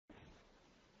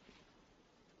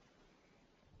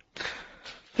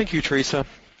Thank you, Teresa.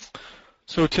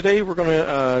 So today we're going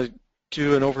to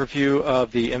do an overview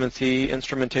of the M&C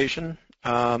instrumentation.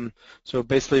 So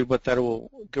basically what that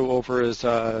will go over is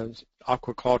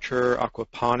aquaculture,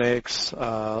 aquaponics,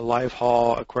 live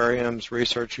haul, aquariums,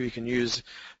 research. You can use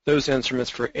those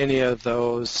instruments for any of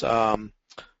those, any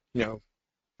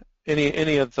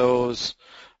of those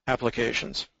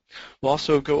applications. We'll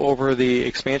also go over the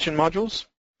expansion modules.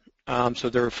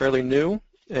 So they're fairly new,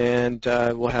 and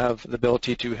we'll have the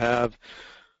ability to have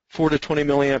 4 to 20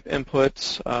 milliamp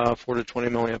inputs, 4 to 20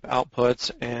 milliamp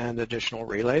outputs, and additional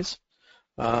relays.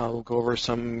 We'll go over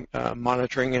some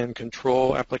monitoring and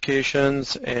control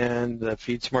applications and the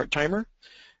Feed Smart timer,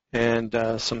 and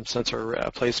some sensor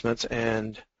placements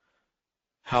and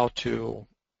how to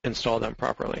install them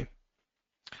properly.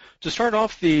 To start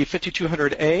off, the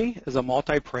 5200A is a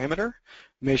multi-parameter,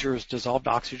 measures dissolved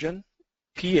oxygen,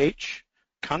 pH,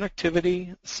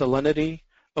 conductivity, salinity,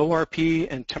 ORP,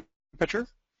 and temperature.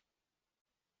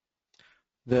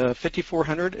 The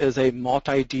 5400 is a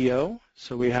multi-DO,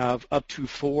 so we have up to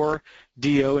 4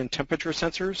 DO and temperature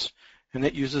sensors, and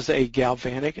it uses a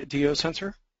galvanic DO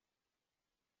sensor.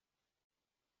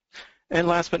 And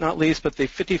last but not least, but the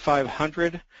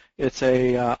 5500, it's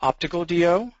a optical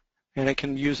DO, and it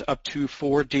can use up to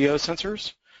 4 DO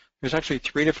sensors. There's actually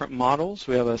 3 different models.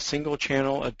 We have a single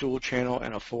channel, a dual channel,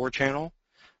 and a 4 channel.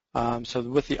 So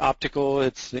with the optical,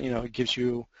 it's, it gives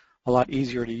you a lot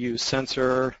easier to use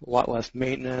sensor, a lot less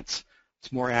maintenance.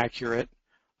 It's more accurate.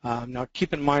 Now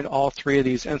keep in mind all 3 of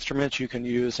these instruments you can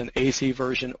use an AC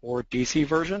version or DC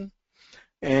version.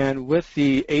 And with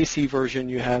the AC version,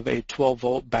 you have a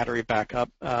 12-volt battery backup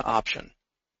option.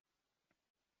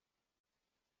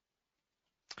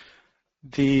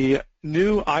 The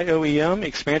new IOEM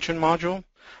expansion module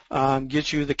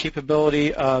gives you the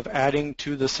capability of adding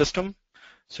to the system.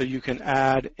 So you can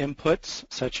add inputs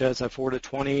such as a 4 to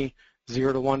 20,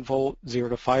 0 to 1 volt, 0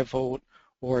 to 5 volt,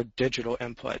 or digital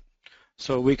input.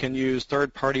 So we can use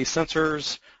third-party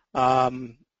sensors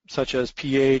such as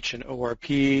pH and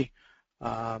ORP,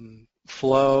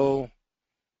 flow,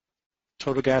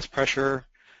 total gas pressure.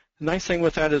 The nice thing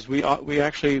with that is we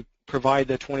actually provide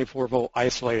the 24-volt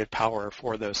isolated power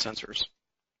for those sensors.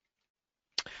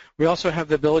 We also have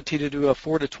the ability to do a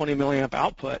 4 to 20 milliamp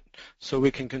output, so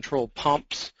we can control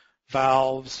pumps,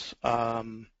 valves,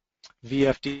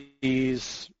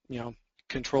 VFDs,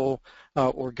 control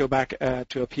or go back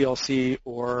to a PLC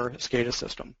or SCADA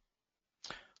system.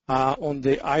 On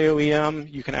the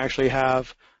IOEM, you can actually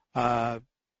have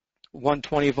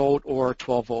 120 volt or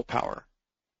 12 volt power.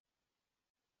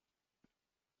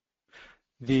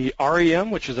 The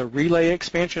REM, which is a relay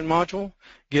expansion module,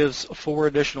 gives 4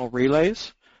 additional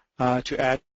relays to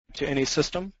add to any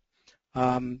system.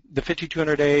 The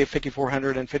 5200A,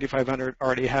 5400, and 5500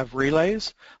 already have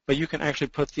relays, but you can actually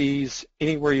put these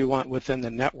anywhere you want within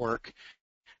the network,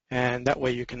 and that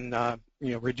way you can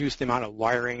reduce the amount of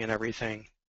wiring and everything.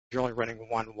 You're only running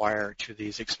 1 wire to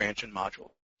these expansion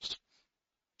modules.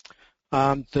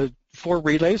 The 4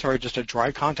 relays are just a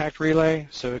dry contact relay,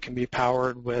 so it can be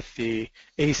powered with the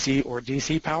AC or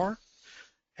DC power,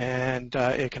 and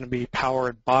it can be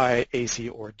powered by AC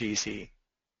or DC.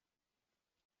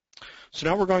 So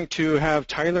now we're going to have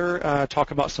Tyler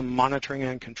talk about some monitoring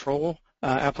and control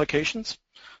applications.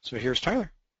 So here's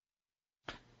Tyler.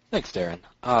 Thanks, Darren.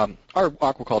 Our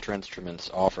aquaculture instruments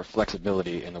offer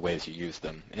flexibility in the ways you use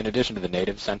them. In addition to the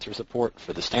native sensor support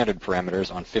for the standard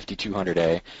parameters on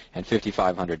 5200A and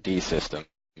 5500D systems,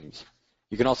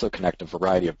 you can also connect a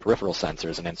variety of peripheral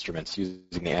sensors and instruments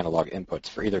using the analog inputs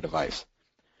for either device.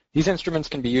 These instruments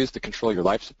can be used to control your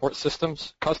life support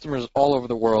systems. Customers all over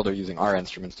the world are using our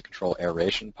instruments to control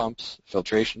aeration pumps,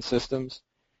 filtration systems,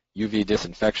 UV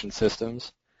disinfection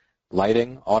systems,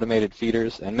 lighting, automated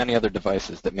feeders, and many other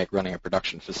devices that make running a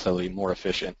production facility more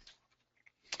efficient.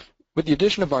 With the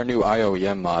addition of our new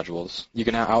IOEM modules, you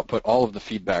can now output all of the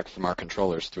feedback from our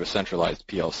controllers to a centralized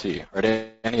PLC or to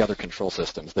any other control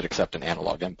systems that accept an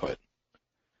analog input.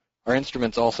 Our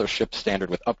instruments also ship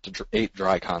standard with up to 8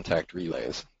 dry contact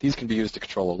relays. These can be used to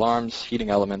control alarms,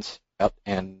 heating elements,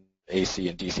 and AC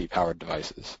and DC powered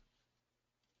devices.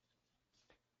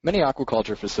 Many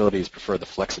aquaculture facilities prefer the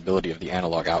flexibility of the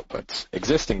analog outputs.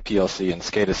 Existing PLC and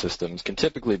SCADA systems can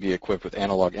typically be equipped with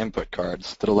analog input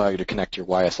cards that allow you to connect your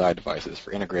YSI devices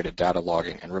for integrated data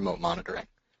logging and remote monitoring.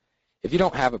 If you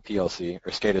don't have a PLC or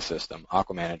SCADA system,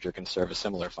 AquaManager can serve a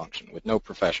similar function with no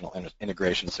professional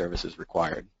integration services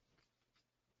required.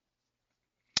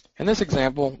 In this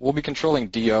example, we'll be controlling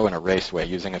DO in a raceway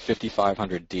using a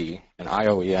 5500D, an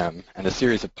IOEM, and a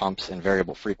series of pumps and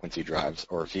variable frequency drives,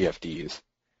 or VFDs.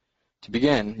 To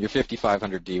begin, your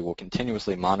 5500D will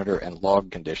continuously monitor and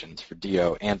log conditions for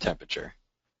DO and temperature.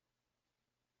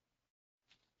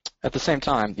 At the same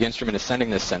time, the instrument is sending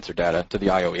this sensor data to the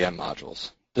IOEM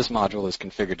modules. This module is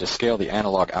configured to scale the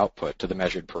analog output to the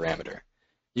measured parameter.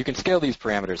 You can scale these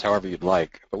parameters however you'd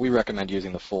like, but we recommend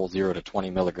using the full 0 to 20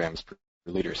 milligrams per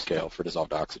liter scale for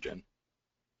dissolved oxygen.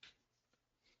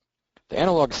 The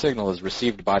analog signal is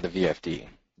received by the VFD.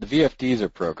 The VFDs are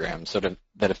programmed so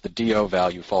that if the DO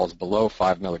value falls below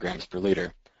 5 milligrams per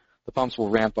liter, the pumps will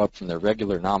ramp up from their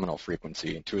regular nominal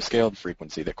frequency to a scaled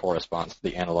frequency that corresponds to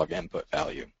the analog input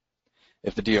value.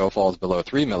 If the DO falls below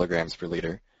 3 milligrams per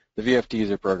liter, the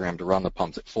VFDs are programmed to run the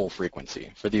pumps at full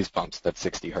frequency. For these pumps, that's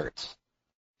 60 hertz.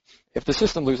 If the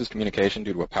system loses communication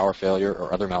due to a power failure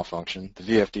or other malfunction, the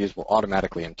VFDs will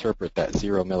automatically interpret that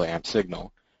 0 milliamp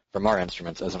signal from our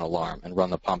instruments as an alarm and run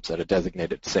the pumps at a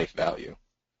designated safe value.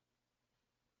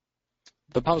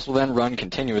 The pumps will then run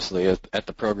continuously at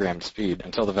the programmed speed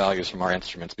until the values from our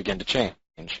instruments begin to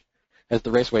change. As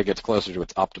the raceway gets closer to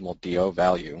its optimal DO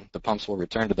value, the pumps will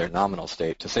return to their nominal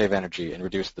state to save energy and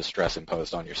reduce the stress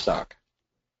imposed on your stock.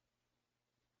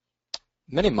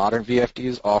 Many modern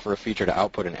VFDs offer a feature to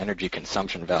output an energy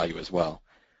consumption value as well.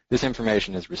 This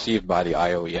information is received by the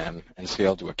IOEM and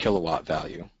scaled to a kilowatt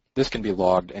value. This can be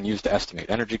logged and used to estimate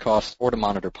energy costs or to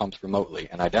monitor pumps remotely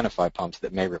and identify pumps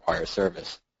that may require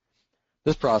service.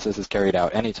 This process is carried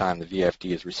out anytime the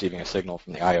VFD is receiving a signal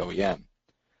from the IOEM.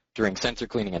 During sensor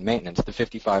cleaning and maintenance, the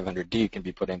 5500D can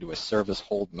be put into a service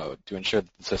hold mode to ensure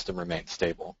that the system remains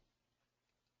stable.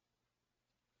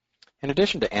 In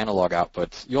addition to analog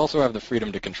outputs, you also have the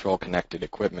freedom to control connected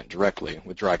equipment directly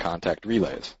with dry contact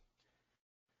relays.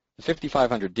 The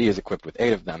 5500D is equipped with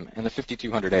 8 of them, and the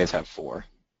 5200As have 4.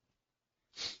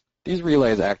 These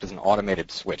relays act as an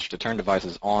automated switch to turn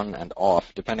devices on and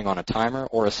off depending on a timer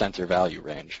or a sensor value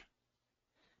range.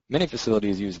 Many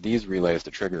facilities use these relays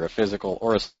to trigger a physical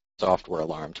or a software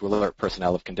alarm to alert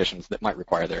personnel of conditions that might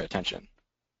require their attention.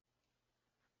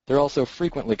 They're also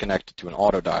frequently connected to an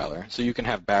auto dialer, so you can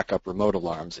have backup remote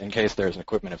alarms in case there is an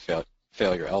equipment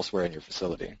failure elsewhere in your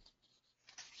facility.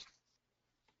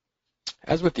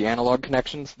 As with the analog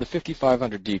connections, the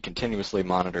 5500D continuously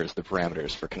monitors the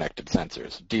parameters for connected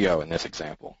sensors, DO in this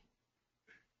example.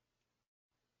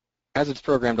 As it's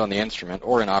programmed on the instrument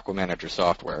or in AquaManager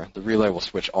software, the relay will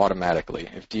switch automatically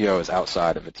if DO is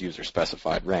outside of its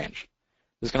user-specified range.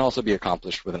 This can also be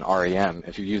accomplished with an REM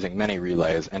if you're using many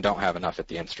relays and don't have enough at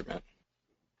the instrument.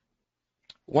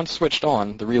 Once switched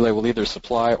on, the relay will either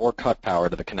supply or cut power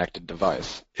to the connected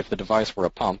device. If the device were a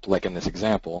pump, like in this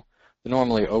example, the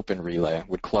normally open relay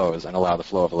would close and allow the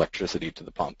flow of electricity to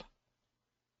the pump.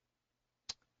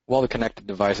 While the connected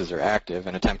devices are active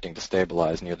and attempting to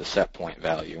stabilize near the set point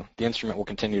value, the instrument will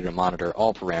continue to monitor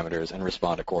all parameters and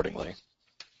respond accordingly.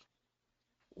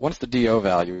 Once the DO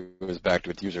value is back to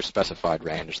its user-specified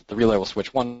range, the relay will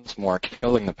switch once more,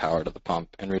 killing the power to the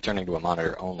pump and returning to a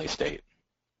monitor-only state.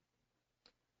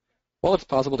 While it's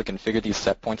possible to configure these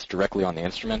set points directly on the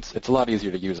instruments, it's a lot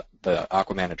easier to use the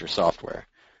AquaManager software.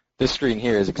 This screen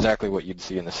here is exactly what you'd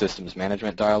see in the systems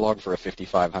management dialog for a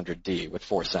 5500D with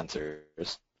 4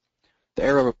 sensors. The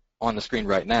arrow on the screen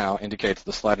right now indicates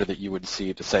the slider that you would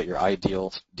see to set your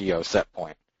ideal DO set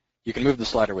point. You can move the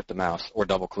slider with the mouse or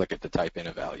double-click it to type in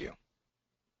a value.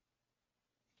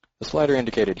 The slider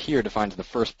indicated here defines the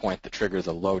first point that triggers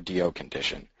a low DO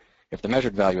condition. If the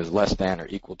measured value is less than or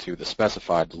equal to the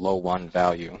specified low 1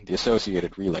 value, the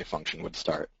associated relay function would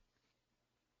start.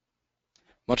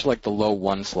 Much like the low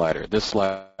 1 slider, this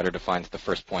slider defines the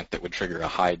first point that would trigger a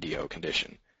high DO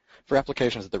condition. For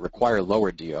applications that require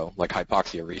lower DO, like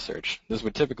hypoxia research, this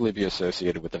would typically be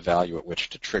associated with the value at which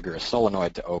to trigger a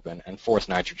solenoid to open and force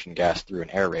nitrogen gas through an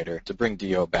aerator to bring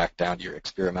DO back down to your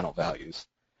experimental values.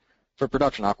 For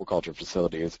production aquaculture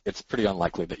facilities, it's pretty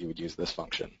unlikely that you would use this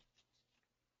function.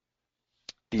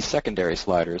 These secondary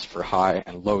sliders for high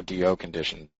and low DO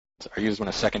conditions are used when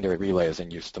a secondary relay is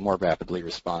in use to more rapidly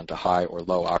respond to high or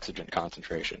low oxygen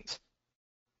concentrations.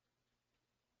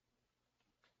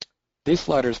 These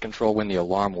sliders control when the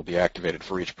alarm will be activated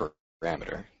for each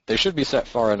parameter. They should be set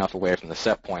far enough away from the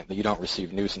set point that you don't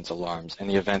receive nuisance alarms in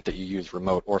the event that you use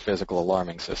remote or physical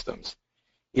alarming systems.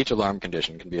 Each alarm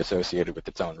condition can be associated with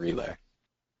its own relay.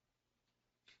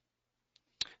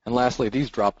 And lastly,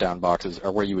 these drop-down boxes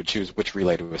are where you would choose which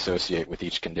relay to associate with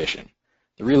each condition.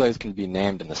 The relays can be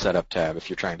named in the Setup tab if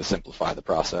you're trying to simplify the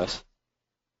process.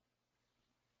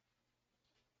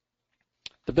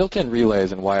 The built-in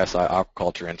relays in YSI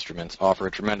Aquaculture instruments offer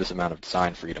a tremendous amount of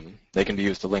design freedom. They can be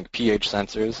used to link pH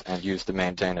sensors and used to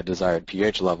maintain a desired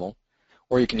pH level,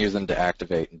 or you can use them to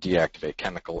activate and deactivate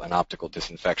chemical and optical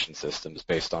disinfection systems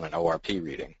based on an ORP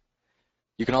reading.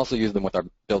 You can also use them with our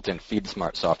built-in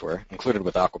FeedSmart software, included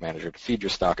with AquaManager, to feed your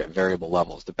stock at variable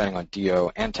levels, depending on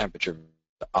DO and temperature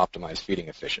to optimize feeding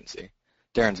efficiency.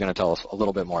 Darren's going to tell us a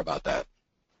little bit more about that.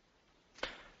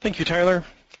 Thank you, Tyler.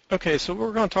 Okay, so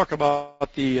we're going to talk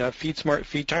about the FeedSmart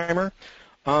feed timer.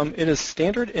 It is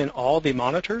standard in all the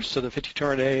monitors, so the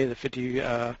 5200A, the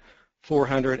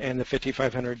 5400, and the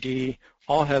 5500D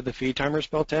all have the feed timers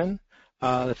built in.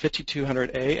 The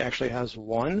 5200A actually has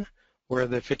one, where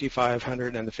the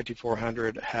 5500 and the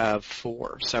 5400 have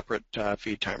 4 separate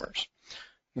feed timers.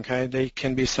 Okay, they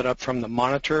can be set up from the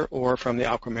monitor or from the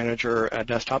AquaManager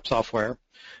desktop software.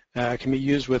 It can be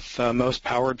used with most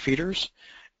powered feeders,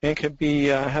 and could be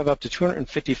have up to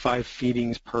 255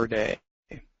 feedings per day.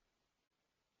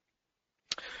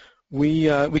 We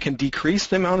can decrease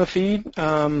the amount of feed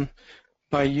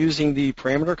by using the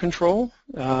parameter control,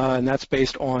 and that's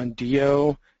based on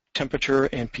DO, temperature,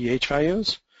 and pH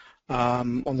values.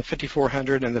 On the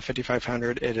 5400 and the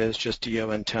 5500, it is just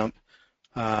DO and temp.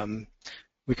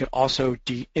 We could also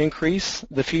increase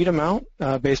the feed amount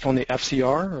based on the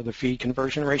FCR, or the feed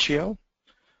conversion ratio.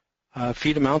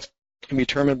 Feed amounts can be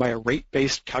determined by a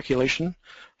rate-based calculation.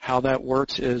 How that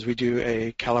works is we do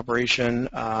a calibration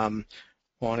on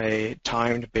a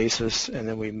timed basis, and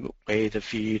then we weigh the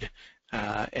feed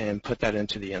and put that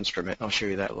into the instrument. I'll show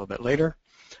you that a little bit later.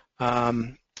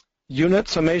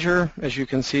 Units of measure, as you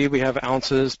can see, we have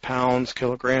ounces, pounds,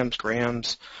 kilograms,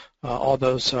 grams. All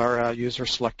those are user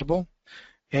selectable.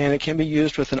 And it can be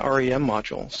used with an REM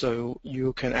module. So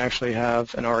you can actually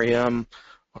have an REM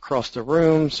across the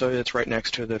room, so it's right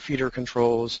next to the feeder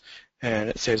controls, and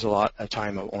it saves a lot of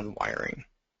time on wiring.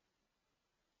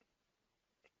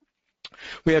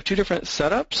 We have 2 different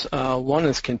setups. One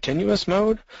is continuous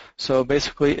mode. So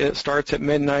basically it starts at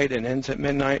midnight and ends at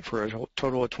midnight for a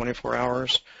total of 24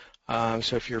 hours.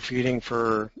 So if you're feeding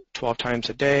for 12 times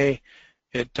a day,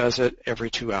 it does it every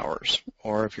 2 hours.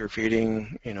 Or if you're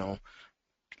feeding,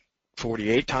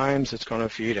 48 times, it's going to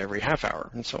feed every half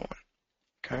hour, and so on.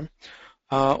 Okay.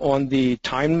 On the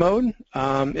time mode,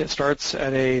 it starts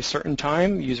at a certain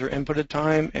time, user inputted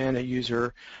time, and a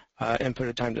user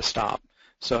inputted time to stop.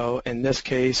 So in this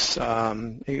case,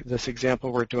 this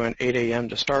example, we're doing 8 a.m.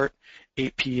 to start,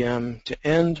 8 p.m. to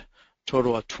end,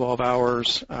 total of 12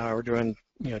 hours. We're doing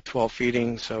 12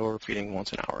 feedings, so we're feeding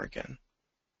once an hour again.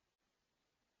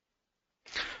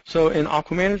 So in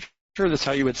AquaManager, this is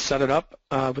how you would set it up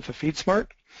with the FeedSmart.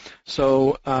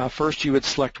 So first you would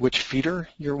select which feeder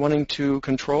you're wanting to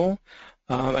control.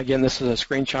 Again, this is a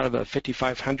screenshot of a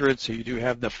 5500, so you do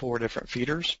have the 4 different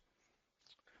feeders.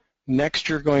 Next,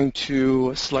 you're going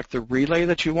to select the relay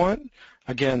that you want.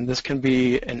 Again, this can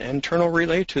be an internal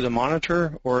relay to the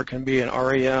monitor, or it can be an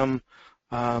REM,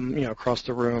 across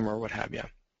the room or what have you.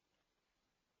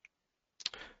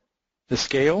 The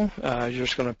scale, you're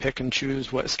just going to pick and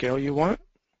choose what scale you want.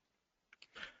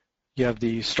 You have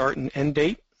the start and end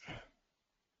date,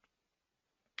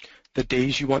 the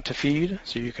days you want to feed,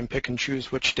 so you can pick and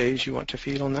choose which days you want to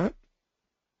feed on that.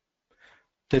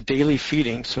 The daily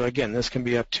feeding, so again, this can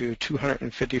be up to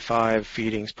 255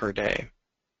 feedings per day.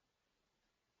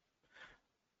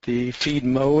 The feed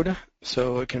mode,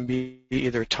 so it can be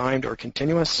either timed or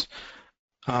continuous.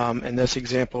 In this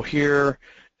example here,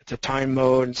 it's a time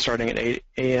mode starting at 8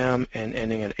 a.m. and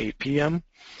ending at 8 p.m.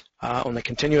 On the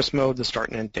continuous mode, the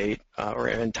start and end date or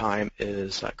end time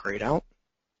is grayed out.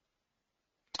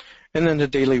 And then the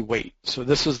daily weight. So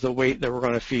this is the weight that we're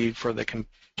going to feed for the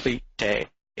complete day.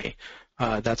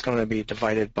 That's going to be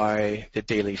divided by the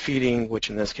daily feeding, which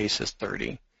in this case is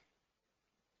 30.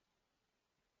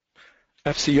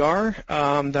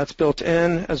 FCR, that's built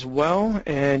in as well,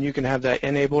 and you can have that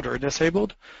enabled or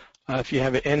disabled. If you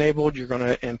have it enabled, you're going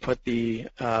to input the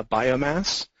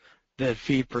biomass, the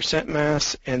feed percent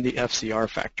mass, and the FCR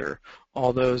factor.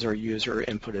 All those are user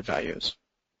inputted values.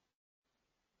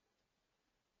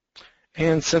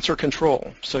 And sensor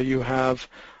control. So you have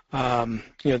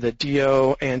the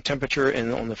DO and temperature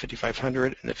on the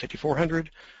 5500 and the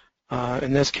 5400.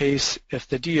 In this case, if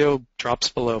the DO drops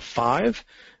below 5,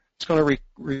 it's going to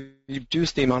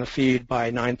reduce the amount of feed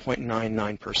by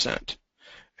 9.99%.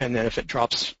 And then if it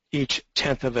drops each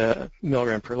tenth of a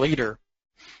milligram per liter,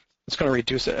 it's going to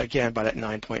reduce it again by that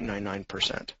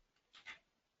 9.99%.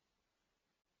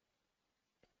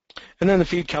 And then the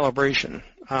feed calibration.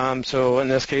 So in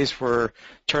this case, we're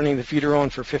turning the feeder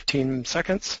on for 15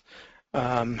 seconds,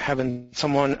 having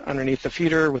someone underneath the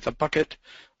feeder with a bucket.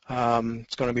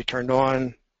 It's going to be turned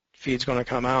on. Feed's going to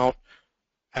come out.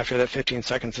 After that 15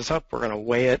 seconds is up, we're going to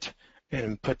weigh it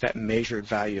and put that measured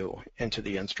value into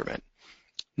the instrument.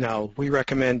 Now, we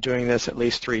recommend doing this at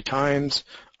least 3 times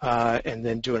and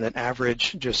then doing an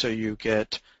average just so you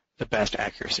get the best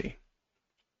accuracy.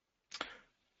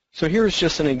 So here's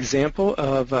just an example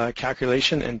of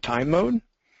calculation in time mode.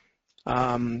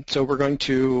 So we're going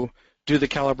to do the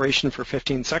calibration for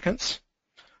 15 seconds.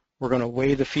 We're going to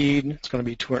weigh the feed. It's going to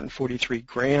be 243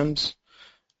 grams.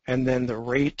 And then the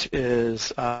rate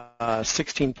is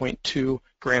 16.2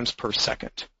 grams per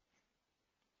second.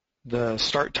 The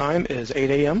start time is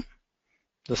 8 a.m.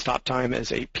 The stop time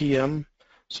is 8 p.m.,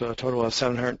 so a total of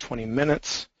 720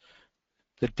 minutes.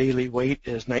 The daily weight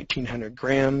is 1,900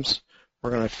 grams. We're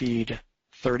going to feed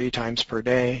 30 times per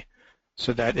day,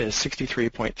 so that is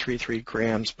 63.33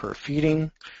 grams per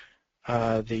feeding.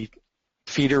 The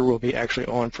feeder will be actually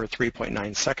on for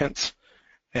 3.9 seconds,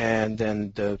 and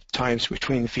then the times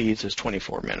between feeds is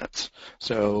 24 minutes.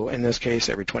 So in this case,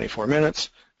 every 24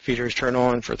 minutes, feeders turn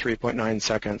on for 3.9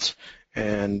 seconds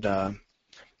and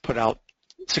put out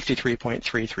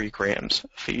 63.33 grams of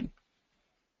feed.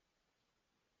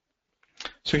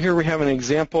 So here we have an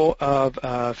example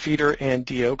of feeder and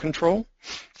DO control.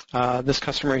 This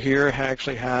customer here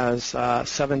actually has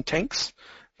 7 tanks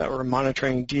that were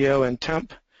monitoring DO and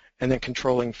temp and then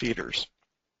controlling feeders.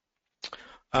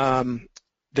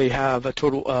 They have a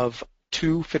total of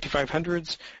 2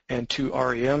 5500s and 2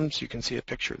 REMs. You can see a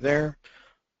picture there.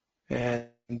 And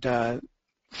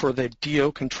for the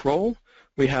DO control,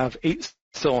 we have 8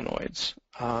 solenoids.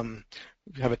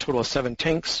 We have a total of 7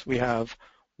 tanks. We have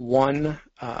 1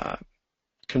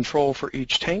 control for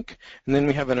each tank, and then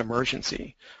we have an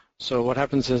emergency. So what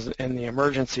happens is in the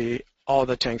emergency, all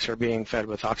the tanks are being fed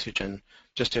with oxygen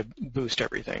just to boost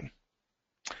everything.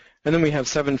 And then we have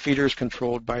 7 feeders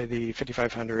controlled by the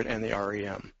 5500 and the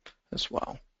REM as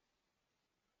well.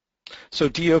 So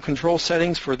DO control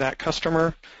settings for that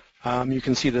customer, you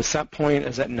can see the set point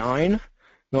is at 9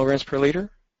 milligrams per liter.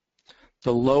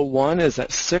 The low one is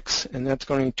at 6, and that's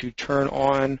going to turn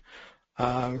on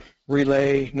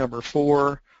relay number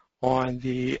 4 on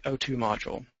the O2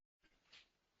 module,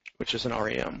 which is an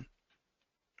REM.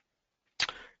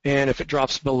 And if it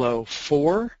drops below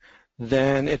 4,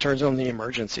 then it turns on the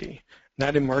emergency.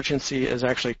 That emergency is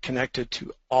actually connected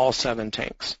to all 7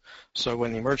 tanks. So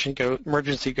when the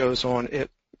emergency goes on,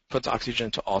 it puts oxygen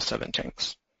to all 7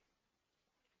 tanks.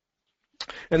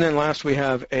 And then last we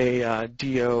have a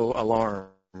DO alarm.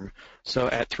 So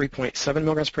at 3.7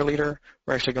 milligrams per liter,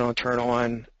 we're actually going to turn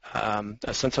on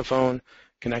a sensophone,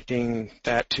 connecting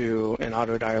that to an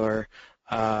auto dialer,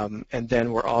 and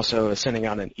then we're also sending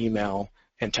out an email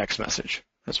and text message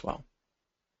as well.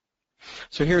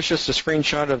 So here's just a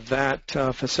screenshot of that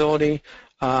facility.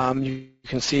 You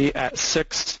can see at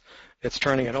 6, it's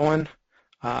turning it on,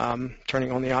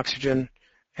 turning on the oxygen,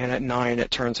 and at 9,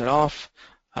 it turns it off.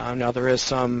 Now there is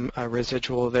some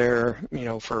residual there,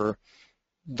 for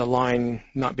the line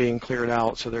not being cleared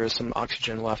out, so there is some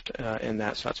oxygen left in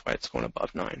that, so that's why it's going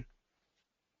above 9.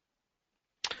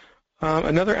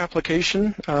 Another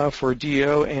application for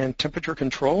DO and temperature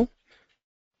control.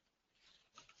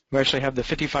 We actually have the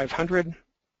 5500.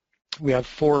 We have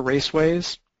 4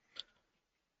 raceways.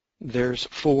 There's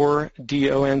 4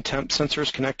 DO and temp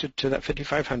sensors connected to that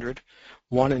 5500,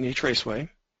 1 in each raceway.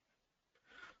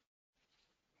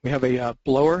 We have a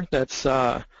blower that's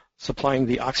supplying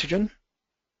the oxygen.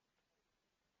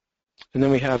 And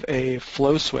then we have a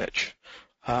flow switch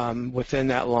within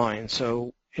that line.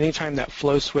 So anytime that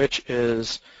flow switch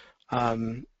is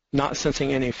not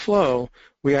sensing any flow,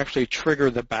 we actually trigger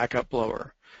the backup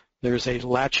blower. There's a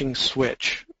latching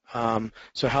switch.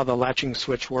 So how the latching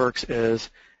switch works is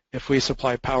if we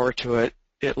supply power to it,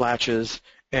 it latches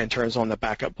and turns on the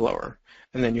backup blower.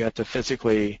 And then you have to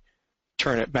physically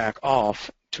turn it back off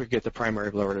to get the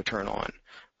primary blower to turn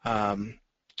on.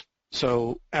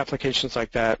 So applications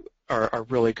like that are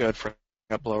really good for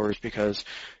backup blowers because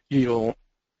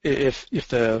if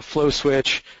the flow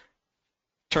switch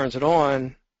turns it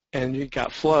on and you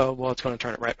got flow, well, it's going to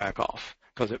turn it right back off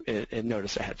because it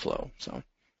noticed it had flow. So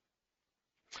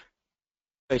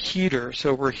a heater,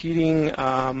 so we're heating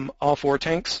all 4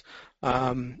 tanks.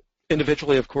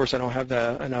 Individually, of course, I don't have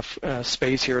enough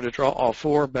space here to draw all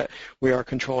 4, but we are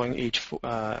controlling each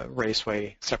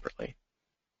raceway separately.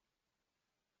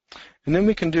 And then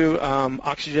we can do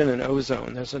oxygen and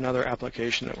ozone. There's another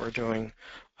application that we're doing.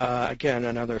 Again,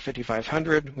 another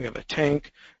 5500. We have a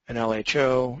tank, an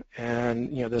LHO,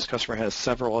 and this customer has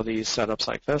several of these setups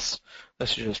like this.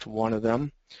 This is just one of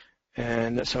them.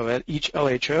 And so at each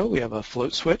LHO, we have a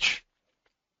float switch.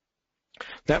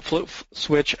 That float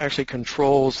switch actually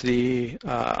controls the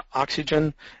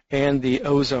oxygen and the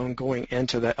ozone going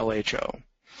into the LHO.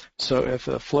 So if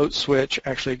the float switch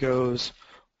actually goes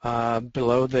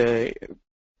below the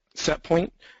set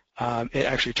point, it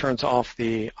actually turns off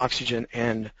the oxygen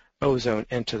and ozone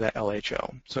into the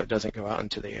LHO, so it doesn't go out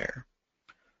into the air.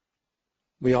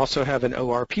 We also have an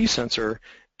ORP sensor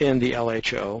in the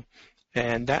LHO,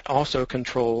 and that also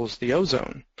controls the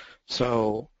ozone.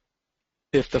 So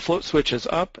if the float switch is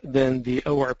up, then the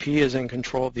ORP is in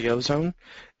control of the ozone.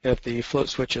 If the float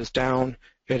switch is down,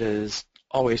 it is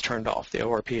always turned off. The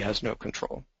ORP has no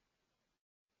control.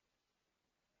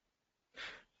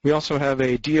 We also have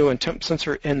a DO and temp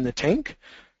sensor in the tank,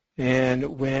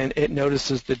 and when it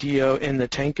notices the DO in the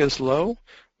tank is low,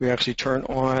 we actually turn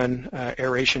on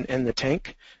aeration in the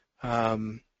tank.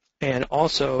 And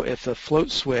also, if the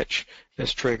float switch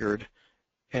is triggered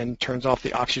and turns off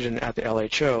the oxygen at the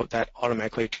LHO, that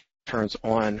automatically turns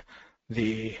on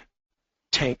the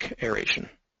tank aeration.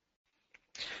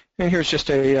 And here's just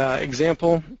a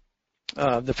example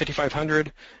of the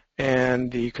 5500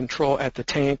 and the control at the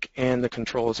tank and the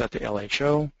controls at the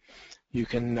LHO. You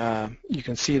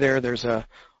can see there's a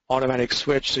automatic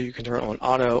switch, so you can turn it on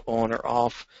auto, on or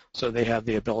off, so they have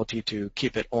the ability to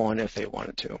keep it on if they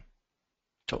wanted to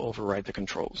override the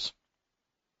controls.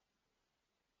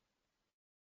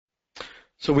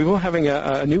 So we will have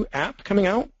a new app coming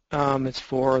out. It's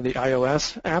for the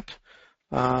iOS app.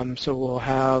 So we'll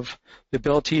have the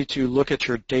ability to look at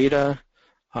your data,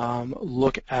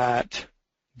 look at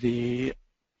the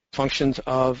functions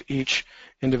of each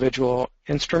individual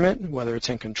instrument, whether it's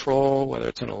in control, whether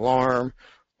it's an alarm,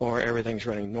 or everything's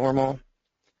running normal.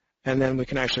 And then we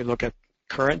can actually look at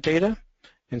current data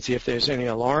and see if there's any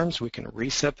alarms. We can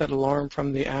reset that alarm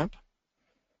from the app.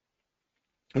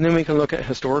 And then we can look at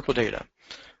historical data,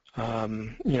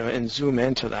 and zoom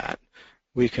into that.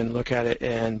 We can look at it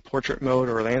in portrait mode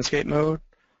or landscape mode,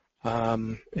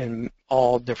 in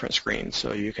all different screens.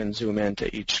 So you can zoom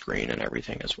into each screen and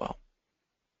everything as well.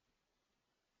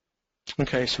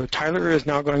 Okay, so Tyler is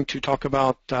now going to talk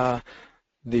about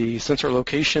the sensor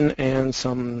location and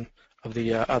some of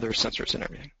the other sensors and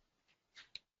everything.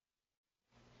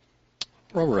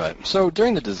 All right. So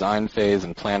during the design phase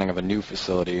and planning of a new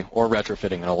facility or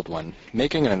retrofitting an old one,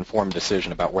 making an informed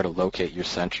decision about where to locate your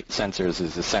sensors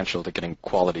is essential to getting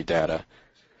quality data.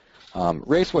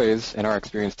 Raceways, in our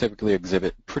experience, typically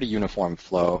exhibit pretty uniform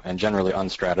flow and generally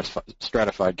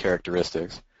unstratified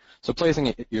characteristics. So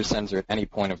placing your sensor at any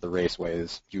point of the raceway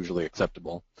is usually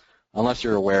acceptable. Unless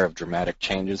you're aware of dramatic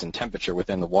changes in temperature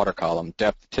within the water column,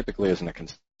 depth typically isn't a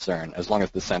concern, as long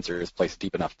as the sensor is placed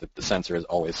deep enough that the sensor is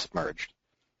always submerged.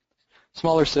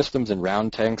 Smaller systems and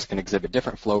round tanks can exhibit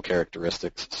different flow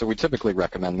characteristics, so we typically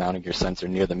recommend mounting your sensor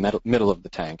near the middle of the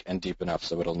tank and deep enough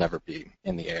so it'll never be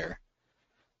in the air.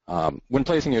 When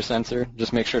placing your sensor,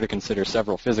 just make sure to consider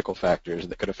several physical factors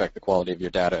that could affect the quality of your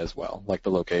data as well, like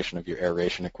the location of your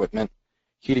aeration equipment,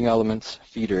 heating elements,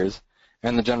 feeders,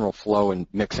 and the general flow and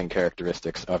mixing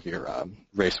characteristics of your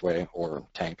raceway or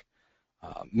tank.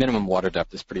 Minimum water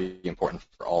depth is pretty important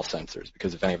for all sensors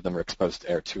because if any of them are exposed to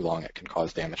air too long, it can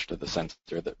cause damage to the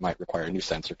sensor that might require new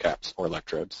sensor caps or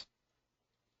electrodes.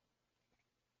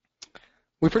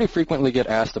 We pretty frequently get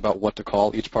asked about what to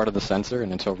call each part of the sensor,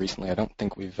 and until recently I don't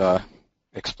think we've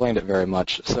explained it very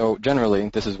much. So generally,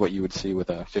 this is what you would see with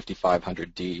a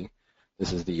 5500D.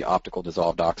 This is the optical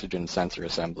dissolved oxygen sensor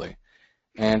assembly.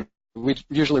 And we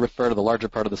usually refer to the larger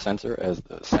part of the sensor as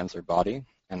the sensor body,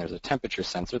 and there's a temperature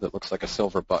sensor that looks like a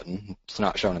silver button. It's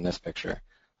not shown in this picture,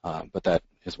 but that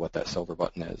is what that silver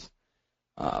button is.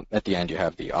 At the end, you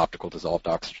have the optical dissolved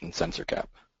oxygen sensor cap.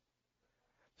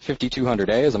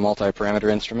 5200A is a multi-parameter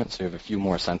instrument, so you have a few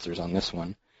more sensors on this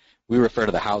one. We refer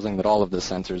to the housing that all of the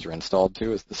sensors are installed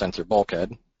to as the sensor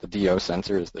bulkhead. The DO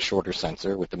sensor is the shorter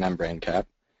sensor with the membrane cap.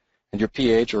 And your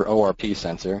pH or ORP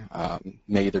sensor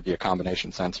may either be a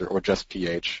combination sensor or just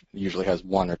pH. It usually has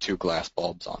one or two glass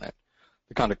bulbs on it.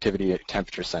 The conductivity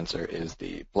temperature sensor is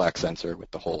the black sensor with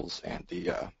the holes and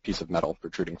the piece of metal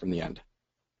protruding from the end.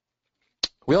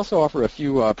 We also offer a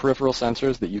few peripheral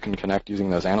sensors that you can connect using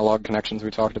those analog connections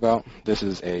we talked about. This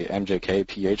is a MJK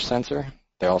pH sensor.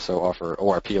 They also offer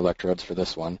ORP electrodes for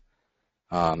this one.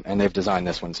 And they've designed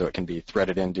this one so it can be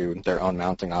threaded into their own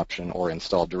mounting option or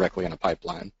installed directly in a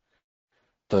pipeline.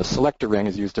 The selector ring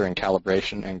is used during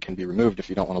calibration and can be removed if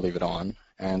you don't want to leave it on.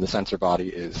 And the sensor body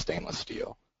is stainless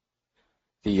steel.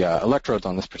 The electrodes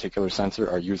on this particular sensor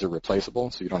are user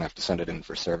replaceable, so you don't have to send it in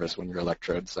for service when your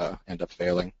electrodes end up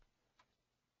failing.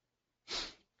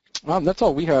 That's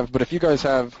all we have, but if you guys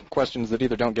have questions that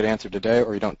either don't get answered today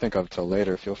or you don't think of till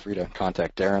later, feel free to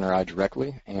contact Darren or I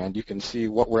directly, and you can see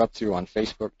what we're up to on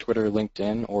Facebook, Twitter,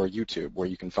 LinkedIn, or YouTube, where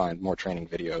you can find more training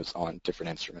videos on different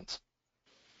instruments.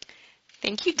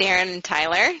 Thank you, Darren and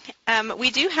Tyler. We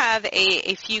do have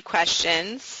a few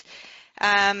questions.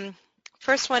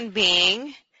 First one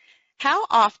being, how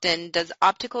often does the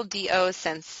optical DO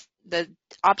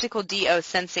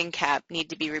sensing cap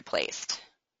need to be replaced?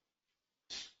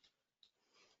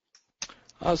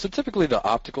 So typically the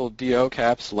optical DO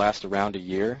caps last around a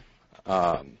year.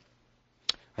 I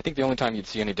think the only time you'd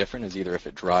see any different is either if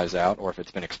it dries out or if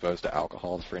it's been exposed to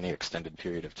alcohols for any extended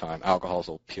period of time. Alcohols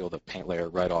will peel the paint layer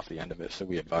right off the end of it, so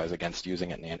we advise against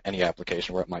using it in any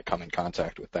application where it might come in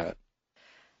contact with that.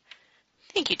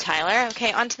 Thank you, Tyler.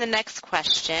 Okay, on to the next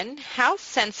question. How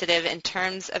sensitive in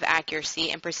terms of accuracy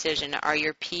and precision are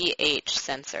your pH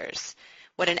sensors?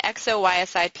 Would an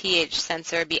YSI pH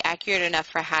sensor be accurate enough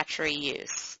for hatchery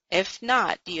use? If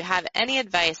not, do you have any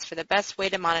advice for the best way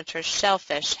to monitor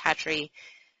shellfish hatchery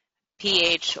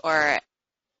pH or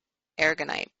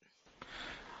aragonite?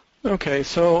 Okay,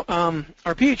 so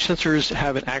our pH sensors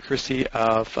have an accuracy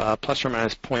of plus or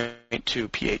minus 0.2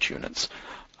 pH units.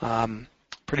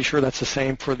 Pretty sure that's the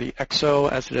same for the EXO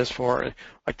as it is for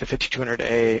like the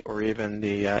 5200A or even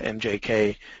the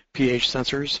MJK pH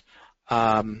sensors.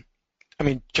 I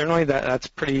mean, generally that's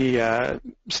pretty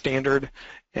standard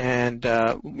and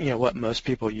what most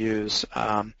people use.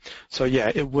 So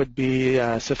yeah, it would be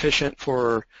sufficient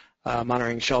for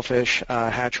monitoring shellfish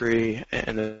hatchery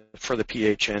and for the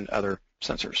pH and other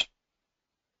sensors.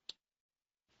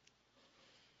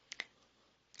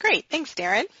 Great, thanks,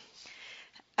 Darren.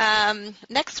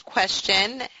 Next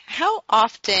question, how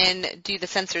often do the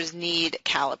sensors need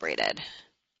calibrated?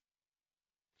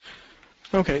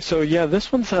 Okay, so yeah,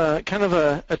 this one's kind of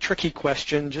a tricky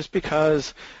question just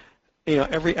because,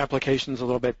 every application is a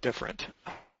little bit different.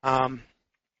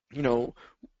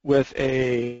 With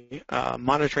a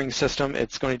monitoring system,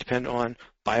 it's going to depend on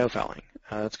biofouling.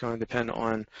 It's going to depend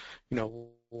on,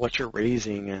 what you're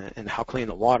raising and how clean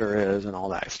the water is and all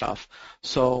that stuff.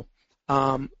 So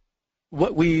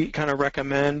what we kind of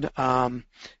recommend, on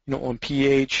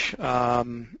pH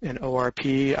and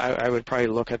ORP, I would probably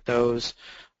look at those,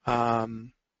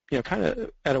 kind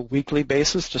of at a weekly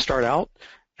basis to start out,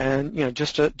 and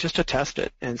just to test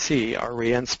it and see, are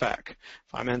we in spec?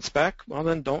 If I'm in spec, well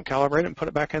then don't calibrate it and put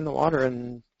it back in the water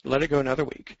and let it go another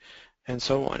week, and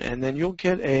so on. And then you'll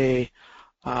get a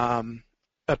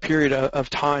period of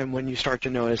time when you start to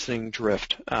noticing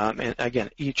drift. And again,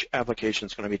 each application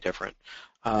is going to be different.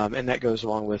 And that goes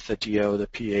along with the DO, the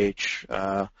pH,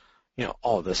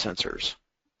 all of the sensors.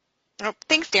 Oh,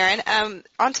 thanks, Darren.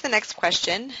 On to the next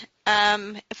question.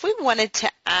 If we wanted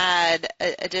to add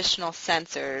additional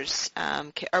sensors,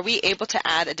 are we able to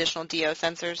add additional DO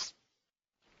sensors?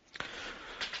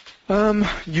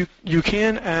 You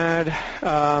can add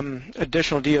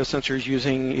additional DO sensors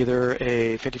using either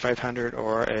a 5500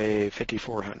 or a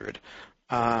 5400.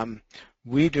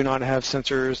 We do not have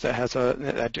sensors that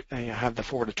have the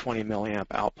 4 to 20 milliamp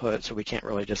output, so we can't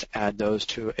really just add those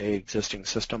to an existing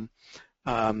system.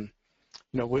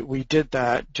 We did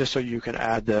that just so you can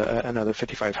add another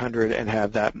 5500 and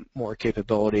have that more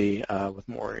capability with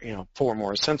more, 4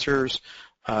 more sensors,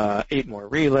 8 more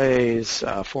relays,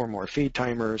 4 more feed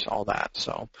timers, all that.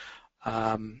 So,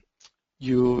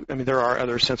 there are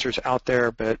other sensors out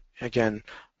there, but again,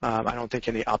 I don't think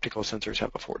any optical sensors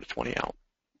have a 4 to 20 out.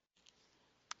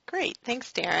 Great,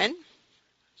 thanks, Darren.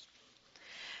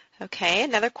 Okay,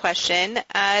 another question.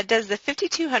 Does the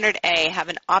 5200A have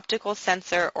an optical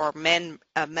sensor or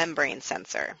a membrane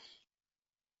sensor?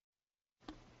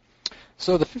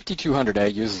 So the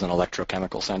 5200A uses an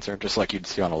electrochemical sensor, just like you'd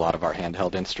see on a lot of our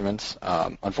handheld instruments.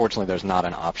 Unfortunately, there's not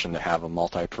an option to have a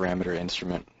multi-parameter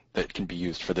instrument that can be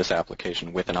used for this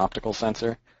application with an optical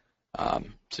sensor. So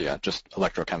yeah, just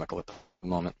electrochemical at the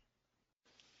moment.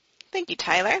 Thank you,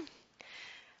 Tyler.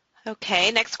 Okay,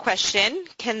 next question.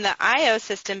 Can the I/O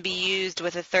system be used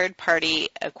with a third-party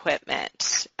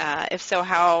equipment? If so,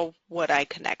 how would I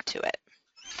connect to it?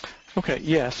 Okay,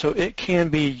 yeah, so it can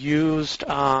be used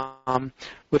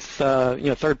with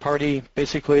third-party.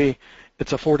 Basically,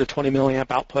 it's a 4 to 20 milliamp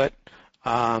output.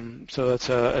 So it's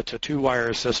a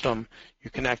 2-wire system. You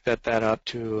connect that up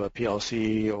to a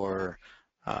PLC or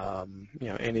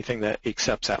anything that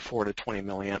accepts that 4 to 20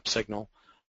 milliamp signal.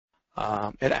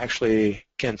 It actually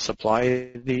can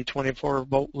supply the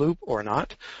 24-volt loop or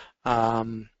not.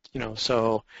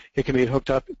 So it can be hooked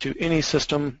up to any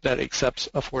system that accepts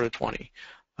a 4 to 20.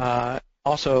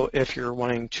 Also, if you're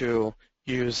wanting to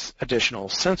use additional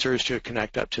sensors to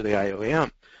connect up to the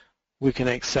IOEM, we can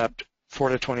accept 4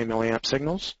 to 20 milliamp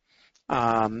signals,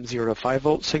 0 to 5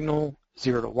 volt signal,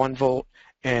 0 to 1 volt,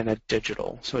 and a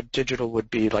digital. So a digital would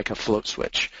be like a float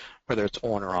switch, whether it's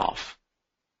on or off.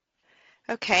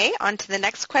 Okay, on to the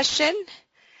next question.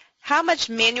 How much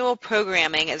manual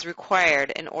programming is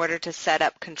required in order to set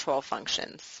up control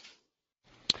functions?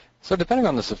 So depending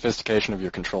on the sophistication of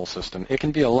your control system, it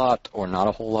can be a lot or not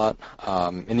a whole lot.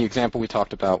 In the example we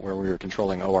talked about where we were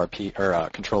controlling ORP or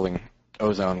controlling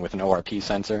ozone with an ORP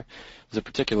sensor, it was a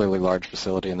particularly large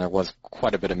facility and there was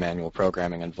quite a bit of manual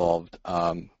programming involved.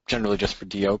 Generally just for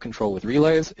DO control with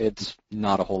relays, it's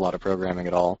not a whole lot of programming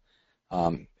at all.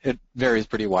 It varies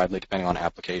pretty widely depending on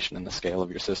application and the scale of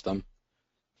your system.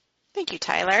 Thank you,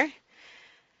 Tyler.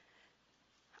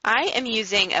 I am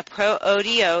using a Pro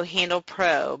ODO handle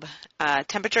probe.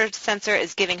 Temperature sensor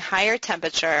is giving higher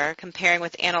temperature comparing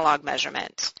with analog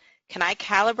measurement. Can I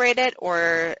calibrate it,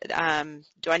 or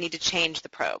do I need to change the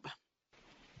probe?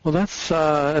 Well, that's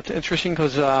interesting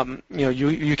because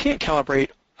you can't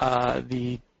calibrate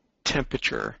the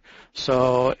temperature.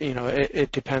 So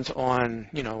it depends on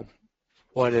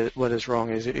what is wrong.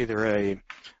 Is it either a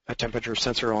temperature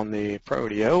sensor on the Pro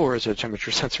ODO or is it a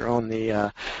temperature sensor on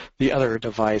the other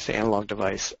device, the analog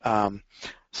device?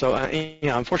 So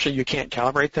unfortunately you can't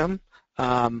calibrate them.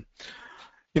 But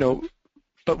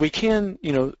we can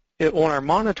on our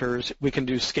monitors we can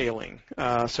do scaling.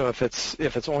 So if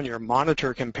it's on your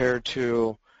monitor compared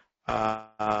to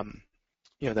the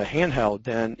handheld,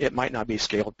 then it might not be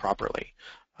scaled properly.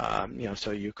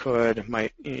 So you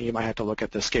might have to look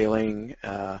at the scaling,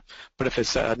 but if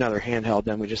it's another handheld,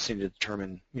 then we just need to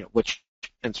determine which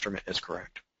instrument is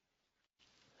correct.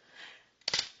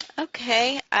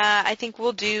 Okay, I think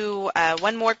we'll do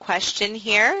one more question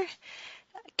here.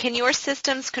 Can your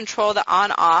systems control the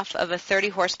on-off of a 30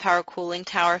 horsepower cooling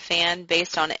tower fan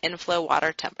based on inflow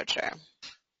water temperature?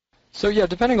 So yeah,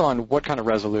 depending on what kind of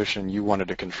resolution you wanted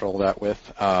to control that with,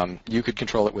 you could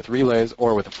control it with relays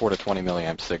or with a 4 to 20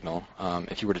 milliamp signal.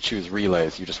 If you were to choose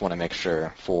relays, you just want to make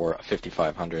sure for a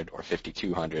 5500 or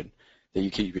 5200 that you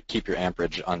keep your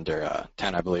amperage under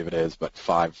 10, I believe it is, but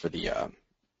 5 for the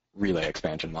relay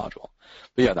expansion module.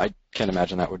 But yeah, I can't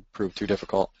imagine that would prove too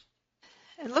difficult.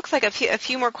 It looks like a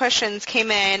few more questions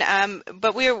came in,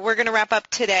 but we're going to wrap up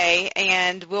today,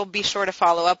 and we'll be sure to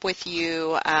follow up with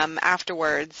you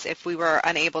afterwards if we were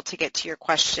unable to get to your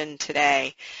question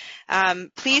today.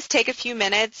 Please take a few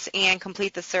minutes and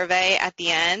complete the survey at the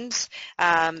end.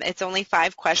 It's only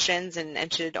 5 questions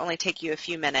and should only take you a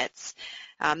few minutes.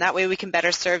 That way we can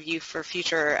better serve you for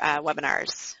future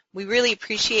webinars. We really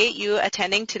appreciate you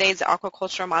attending today's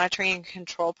aquaculture monitoring and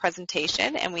control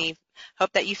presentation, and we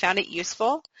hope that you found it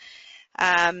useful.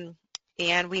 And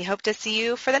we hope to see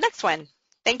you for the next one.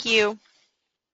 Thank you.